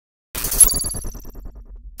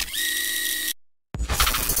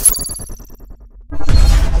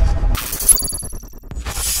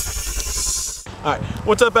Alright,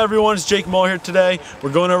 what's up everyone? It's Jake Mull here today.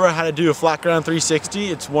 We're going over how to do a flat ground 360.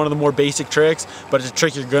 It's one of the more basic tricks, but it's a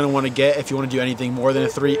trick you're going to want to get if you want to do anything more than a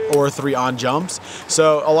 3 or 3 on jumps.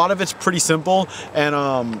 So a lot of it's pretty simple, and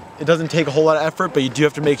it doesn't take a whole lot of effort, but you do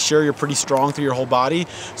have to make sure you're pretty strong through your whole body.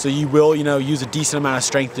 So you will, use a decent amount of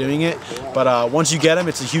strength doing it. But once you get them,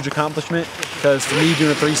 it's a huge accomplishment, because for me, doing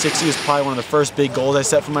a 360 is probably one of the first big goals I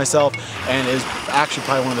set for myself, and is actually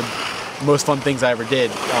probably one of the most fun things I ever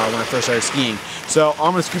did when I first started skiing. So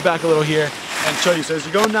I'm gonna scoot back a little here and show you. So as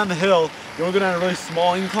you're going down the hill, you wanna go down a really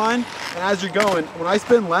small incline, and as you're going, when I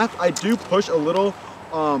spin left, I do push a little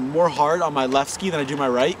more hard on my left ski than I do my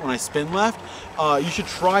right when I spin left. You should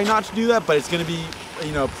try not to do that, but it's gonna be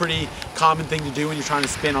a pretty common thing to do when you're trying to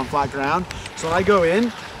spin on flat ground. So when I go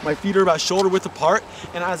in, my feet are about shoulder width apart,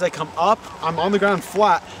 and as I come up, I'm on the ground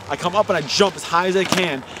flat, I come up and I jump as high as I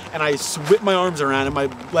can, and I whip my arms around and my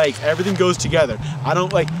legs, everything goes together. I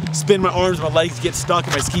don't like spin my arms, my legs get stuck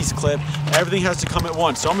and my skis clip. Everything has to come at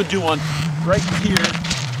once. So I'm gonna do one right here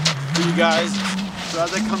for you guys. So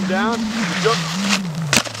as I come down, jump.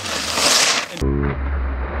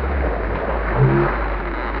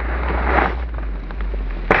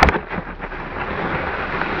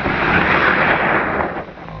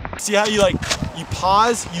 See how you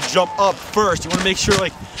pause, you jump up first. You want to make sure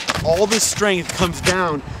all the strength comes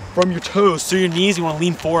down from your toes to your knees. You want to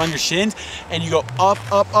lean forward on your shins, and you go up,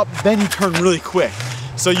 up, up, then you turn really quick.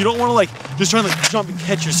 So you don't want to just try to jump and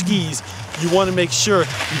catch your skis. You want to make sure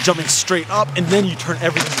you're jumping straight up, and then you turn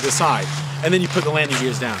everything to the side. And then you put the landing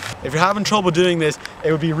gears down. If you're having trouble doing this,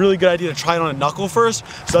 it would be a really good idea to try it on a knuckle first.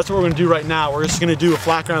 So that's what we're gonna do right now. We're just gonna do a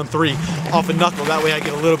flat ground 3 off a knuckle. That way I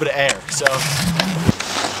get a little bit of air. So.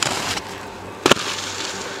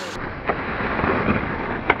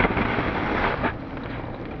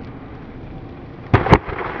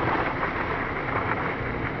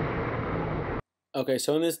 Okay,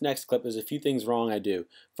 so in this next clip, there's a few things wrong I do.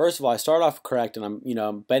 First of all, I start off correct, and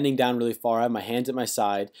I'm bending down really far. I have my hands at my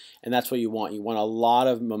side, and that's what you want. You want a lot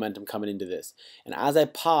of momentum coming into this. And as I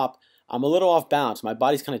pop, I'm a little off balance. My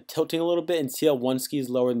body's kind of tilting a little bit, and see how one ski is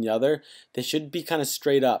lower than the other? They should be kind of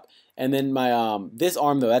straight up. And then my this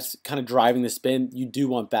arm, though, that's kind of driving the spin. You do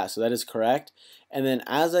want that, so that is correct. And then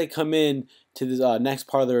as I come in to this next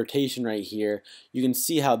part of the rotation right here, you can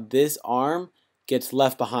see how this arm gets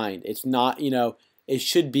left behind. It's not, it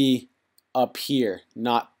should be up here,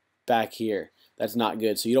 not back here. That's not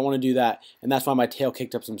good. So you don't want to do that. And that's why my tail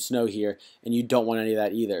kicked up some snow here, and you don't want any of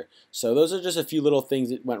that either. So those are just a few little things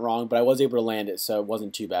that went wrong, but I was able to land it, so it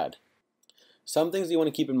wasn't too bad. Some things you want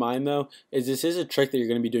to keep in mind, though, is this is a trick that you're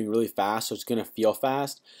going to be doing really fast, so it's going to feel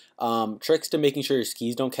fast. Tricks to making sure your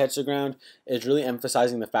skis don't catch the ground is really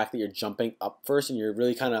emphasizing the fact that you're jumping up first, and you're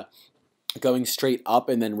really kind of going straight up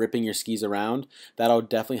and then ripping your skis around. That'll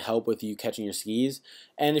definitely help with you catching your skis.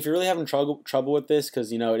 And if you're really having trouble with this,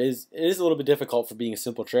 because it is a little bit difficult for being a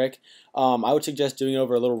simple trick, I would suggest doing it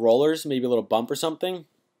over a little rollers, maybe a little bump or something,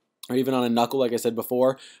 or even on a knuckle like I said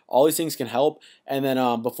before. All these things can help. And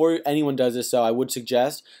then before anyone does this, I would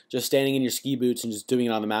suggest just standing in your ski boots and just doing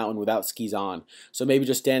it on the mountain without skis on. So maybe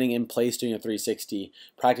just standing in place doing a 360.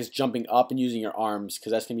 Practice jumping up and using your arms,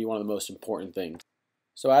 because that's going to be one of the most important things.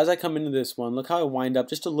 So as I come into this one, look how I wind up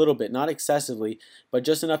just a little bit, not excessively, but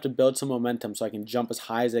just enough to build some momentum so I can jump as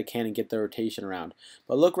high as I can and get the rotation around.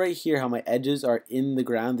 But look right here how my edges are in the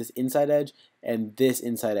ground, this inside edge and this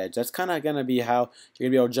inside edge. That's kind of going to be how you're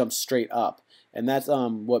going to be able to jump straight up. And that's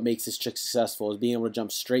what makes this trick successful, is being able to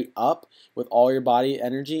jump straight up with all your body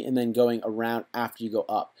energy and then going around after you go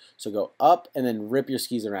up. So go up and then rip your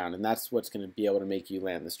skis around, and that's what's going to be able to make you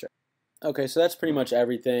land this trick. Okay, so that's pretty much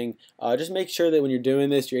everything. Just make sure that when you're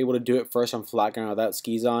doing this, you're able to do it first on flat ground without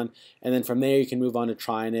skis on, and then from there you can move on to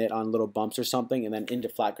trying it on little bumps or something, and then into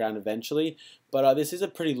flat ground eventually. But this is a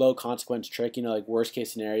pretty low consequence trick. Like worst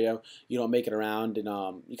case scenario, you don't make it around and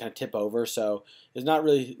you kind of tip over. So there's not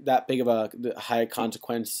really that big of a high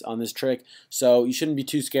consequence on this trick. So you shouldn't be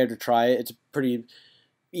too scared to try it. It's a pretty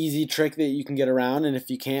easy trick that you can get around, and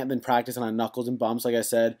if you can't, then practice on knuckles and bumps like I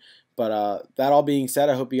said. But that all being said,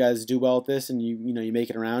 I hope you guys do well with this and you make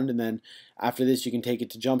it around, and then after this you can take it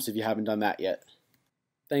to jumps if you haven't done that yet.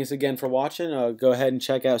 Thanks again for watching. Go ahead and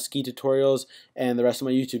check out ski tutorials and the rest of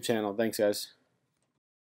my YouTube channel. Thanks guys.